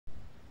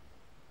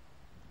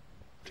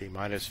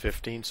T-minus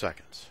 15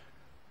 seconds.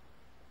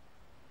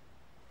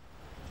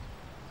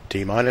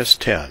 T-minus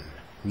 10,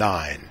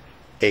 9,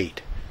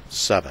 8,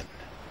 7,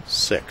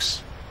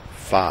 6,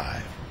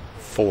 5,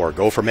 4.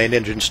 Go for main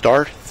engine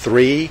start.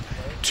 3,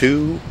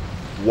 2,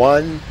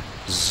 1,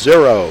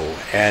 0.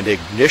 And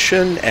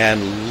ignition and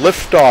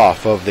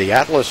liftoff of the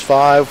Atlas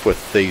V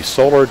with the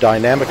Solar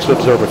Dynamics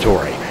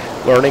Observatory,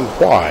 learning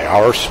why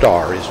our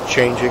star is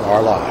changing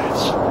our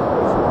lives.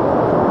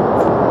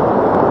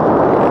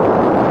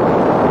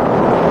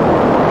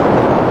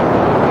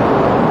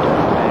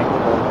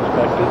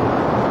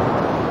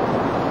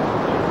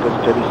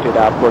 Steady state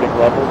operating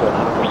levels at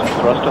 100%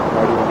 thrust on the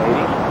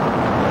RD-180.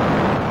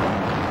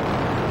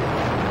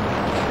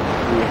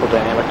 Vehicle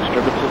dynamic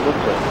disturbances look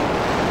good.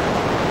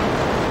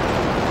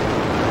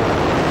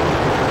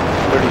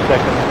 30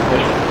 seconds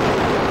ignition.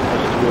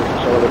 SDO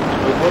accelerating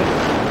smoothly.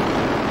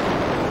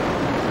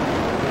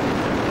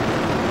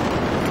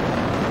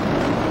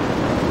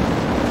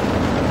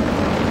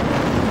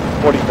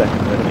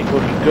 Seconds. Everything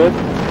looking good.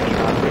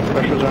 Operating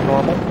pressures are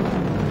normal.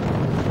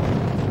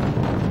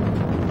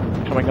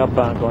 Coming up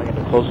on going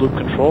into closed loop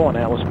control on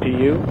Atlas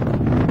PU.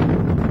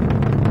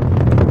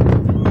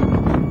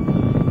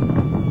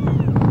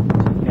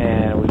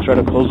 And we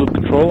started closed loop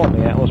control on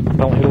the Atlas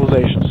propellant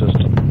utilization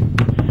system.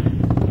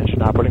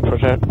 Engine operating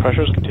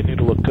pressures continue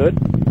to look good.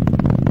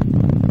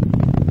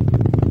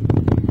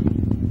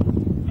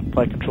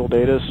 Flight control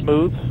data is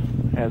smooth,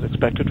 as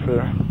expected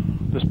for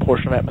this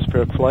portion of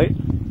atmospheric flight.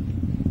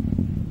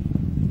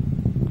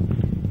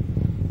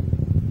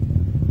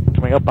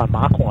 Coming up on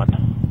Mach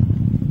 1.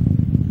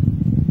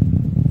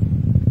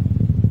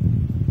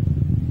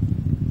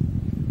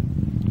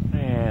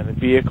 The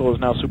vehicle is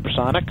now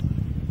supersonic,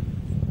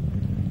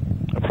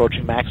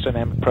 approaching max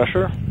dynamic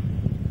pressure.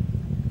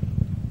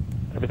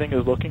 Everything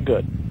is looking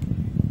good.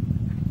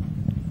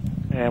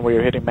 And we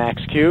are hitting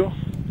max Q.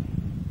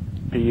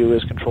 PU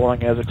is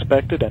controlling as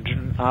expected,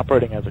 engine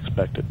operating as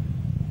expected.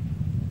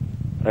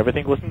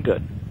 Everything looking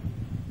good.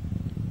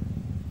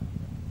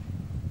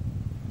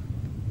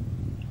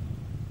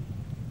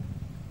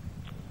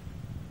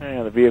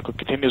 And the vehicle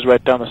continues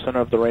right down the center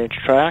of the range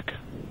track.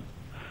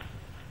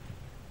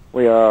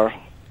 We are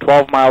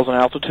 12 miles in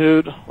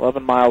altitude,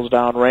 11 miles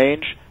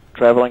downrange,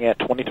 traveling at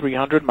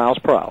 2,300 miles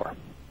per hour.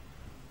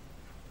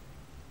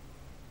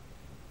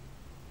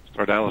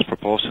 Start Atlas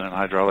propulsion and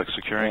hydraulic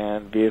securing.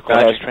 And vehicle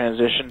has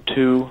transitioned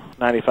to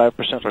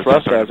 95%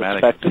 thrust as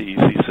expected.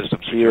 CEC system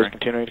securing. He is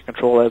continuing to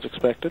control as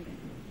expected.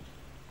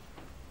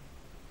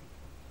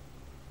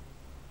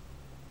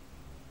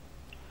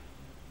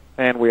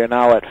 And we are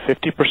now at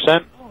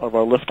 50% of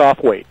our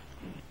liftoff weight.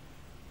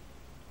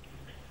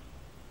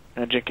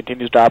 Engine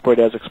continues to operate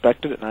as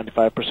expected at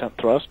 95%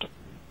 thrust.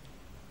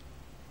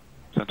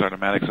 Centaur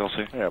pneumatics,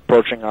 LC. Yeah,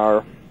 approaching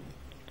our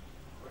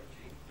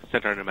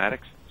Centaur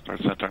pneumatics.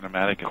 Start Centaur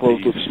pneumatic.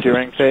 Closed loop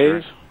steering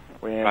phase.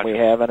 We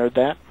have entered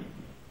that.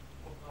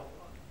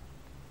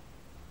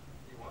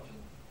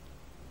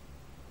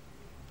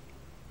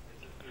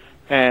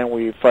 And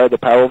we fired the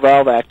power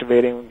valve,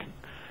 activating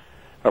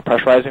or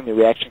pressurizing the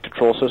reaction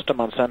control system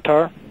on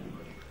Centaur.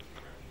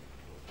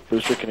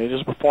 Booster continues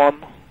to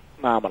perform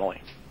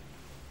nominally.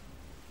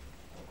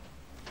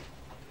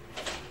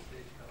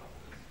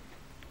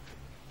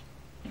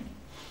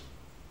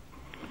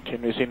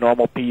 Continue to see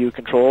normal PU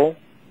control.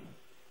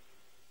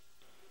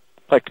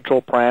 Flight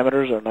control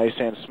parameters are nice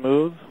and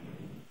smooth.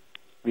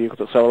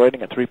 Vehicle's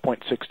accelerating at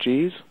 3.6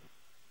 Gs.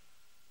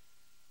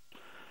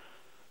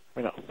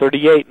 We know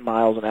 38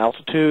 miles in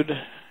altitude,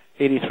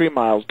 83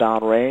 miles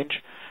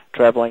downrange,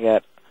 traveling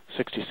at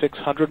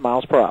 6,600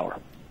 miles per hour.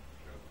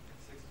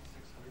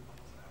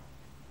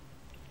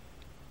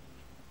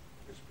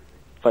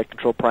 Flight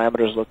control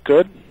parameters look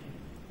good.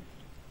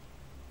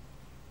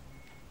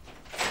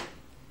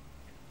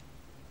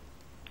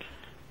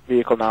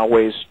 Vehicle now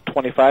weighs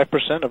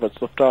 25% of its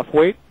liftoff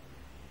weight.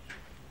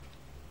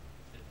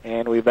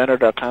 And we've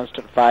entered our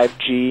constant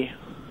 5G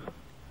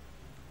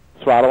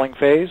throttling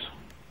phase.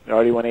 The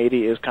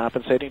RD-180 is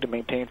compensating to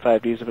maintain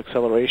 5 Gs of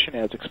acceleration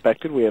as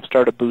expected. We have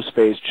started boost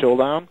phase chill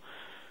down.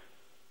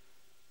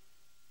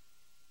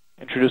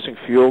 Introducing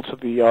fuel to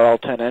the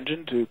RL-10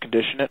 engine to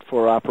condition it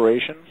for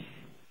operation.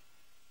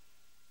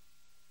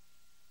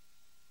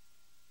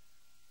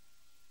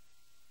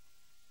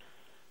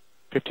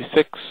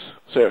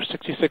 So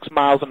 66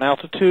 miles in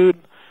altitude,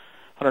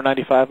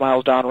 195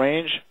 miles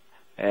downrange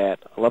at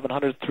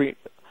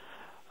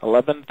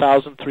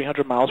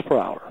 11,300 miles per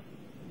hour.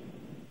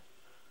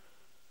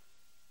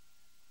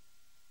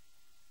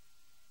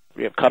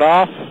 We have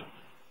cutoff.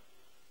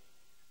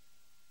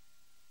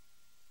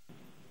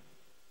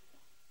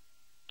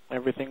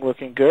 Everything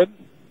looking good.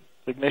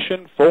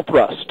 Ignition, full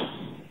thrust.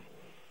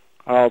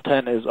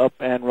 RL-10 is up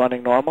and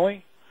running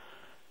normally.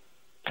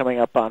 Coming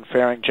up on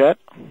fairing jet.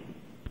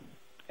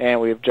 And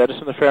we have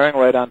jettisoned the fairing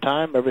right on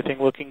time. Everything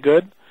looking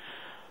good.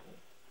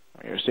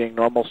 You're seeing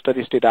normal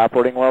steady state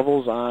operating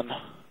levels on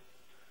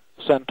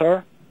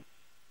Centaur.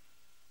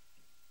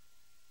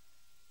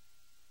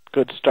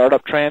 Good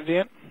startup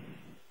transient.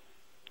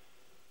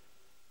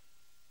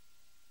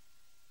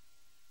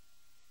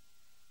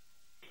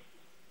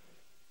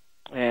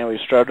 we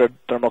started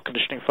thermal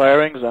conditioning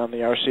firings on the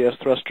RCS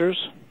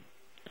thrusters.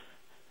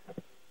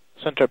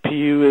 Center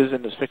PU is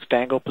in its fixed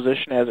angle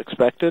position as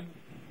expected.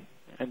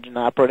 Engine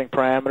operating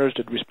parameters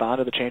did respond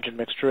to the change in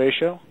mixture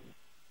ratio.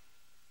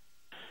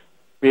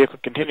 Vehicle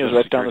continues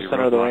right down the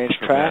center of the range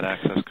track.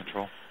 Access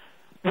control.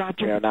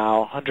 We are now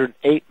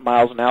 108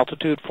 miles in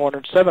altitude,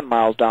 407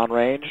 miles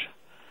downrange,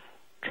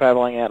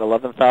 traveling at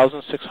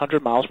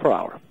 11,600 miles per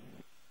hour.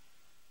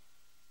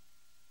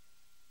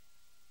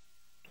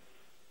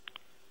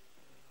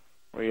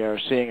 We are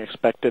seeing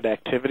expected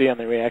activity on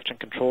the reaction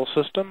control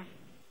system.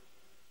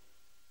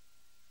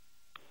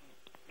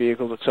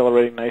 Vehicle's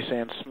accelerating nice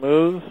and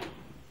smooth.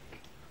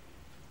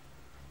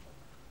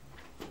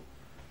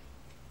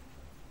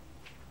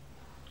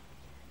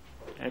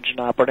 Engine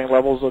operating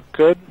levels look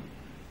good.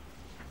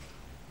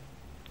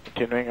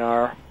 Continuing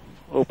our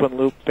open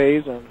loop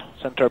phase in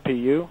Centaur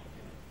PU.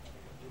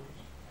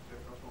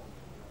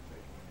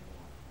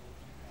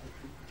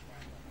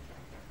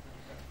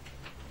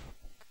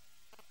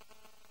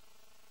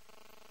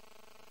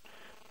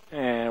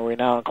 And we're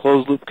now in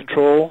closed loop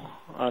control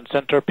on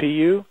Centaur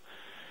PU.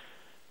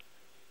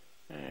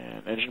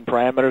 And engine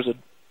parameters are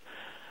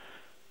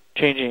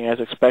changing as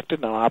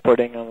expected, now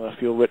operating on the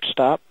fuel-rich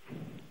stop.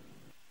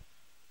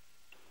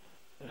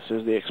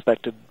 This is the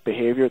expected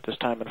behavior at this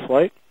time in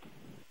flight.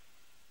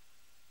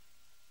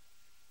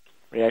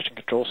 Reaction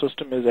control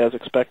system is as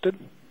expected.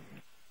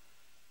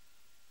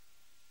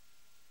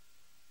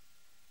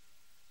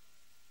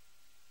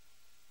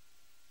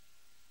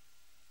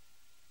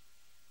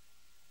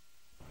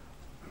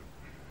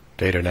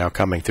 Data now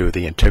coming through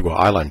the Antigua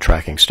Island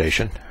tracking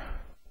station.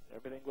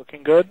 Everything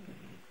looking good.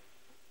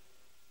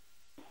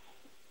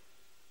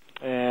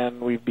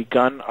 And we've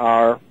begun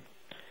our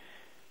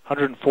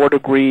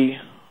 104-degree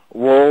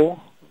roll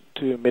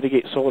to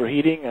mitigate solar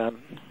heating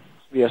on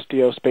the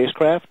SDO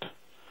spacecraft.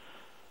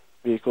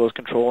 Vehicle is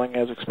controlling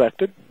as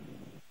expected.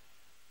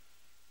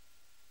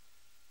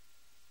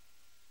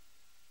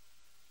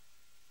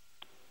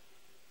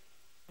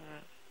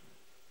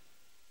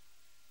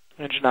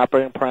 Engine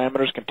operating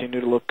parameters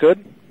continue to look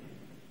good.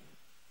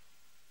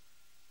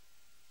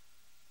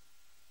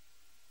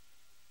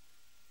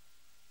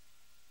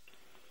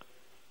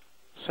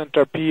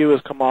 Centaur PU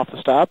has come off the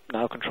stop,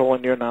 now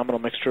controlling near nominal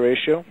mixture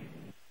ratio.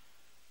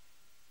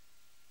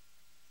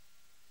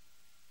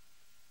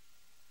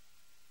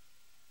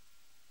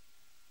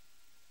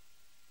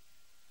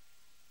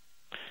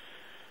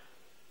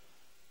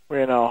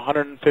 We're now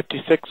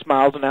 156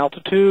 miles in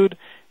altitude,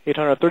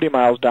 830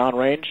 miles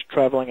downrange,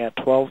 traveling at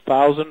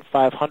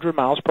 12,500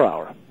 miles per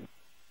hour.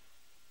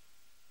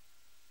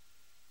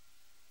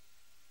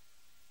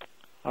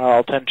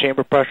 Our L10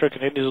 chamber pressure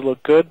continues to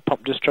look good.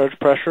 Pump discharge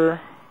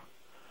pressure,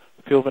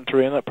 fuel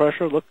venturi inlet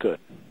pressure look good.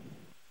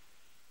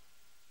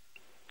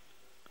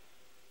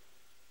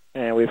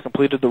 And we've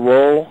completed the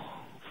roll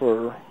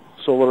for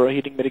solar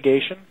heating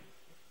mitigation.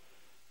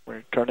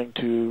 We're turning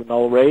to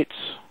null rates.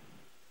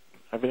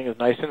 Everything is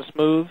nice and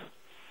smooth.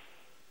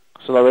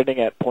 Accelerating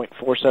at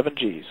 0.47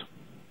 Gs.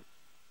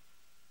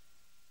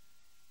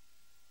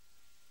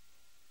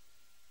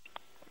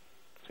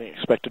 Seeing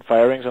expected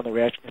firings on the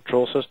reaction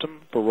control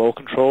system for roll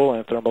control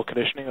and thermal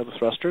conditioning of the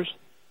thrusters.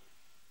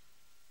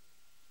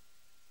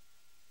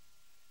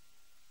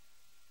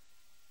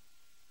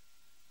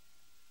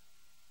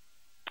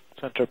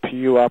 Centaur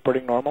PU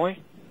operating normally.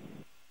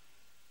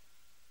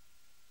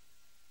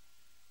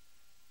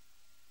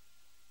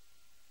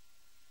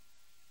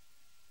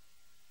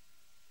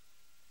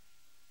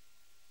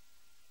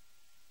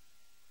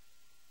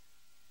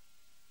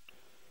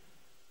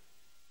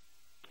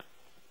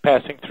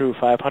 Passing through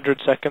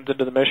 500 seconds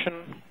into the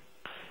mission.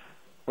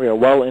 We are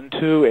well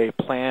into a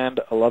planned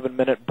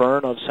 11-minute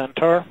burn of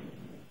Centaur.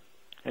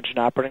 Engine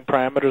operating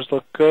parameters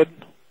look good.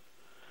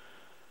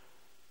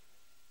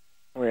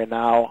 We are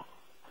now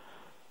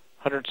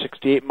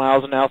 168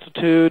 miles in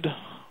altitude,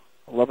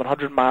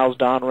 1,100 miles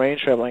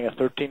downrange, traveling at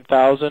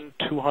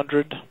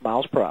 13,200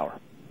 miles per hour.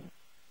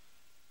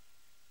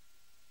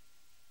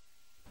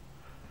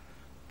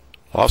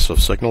 Loss of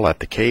signal at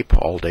the Cape.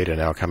 All data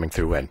now coming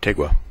through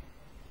Antigua.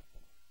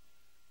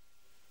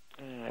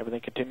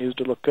 Everything continues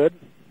to look good.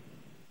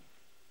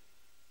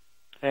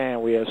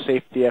 And we have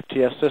safety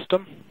FTS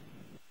system.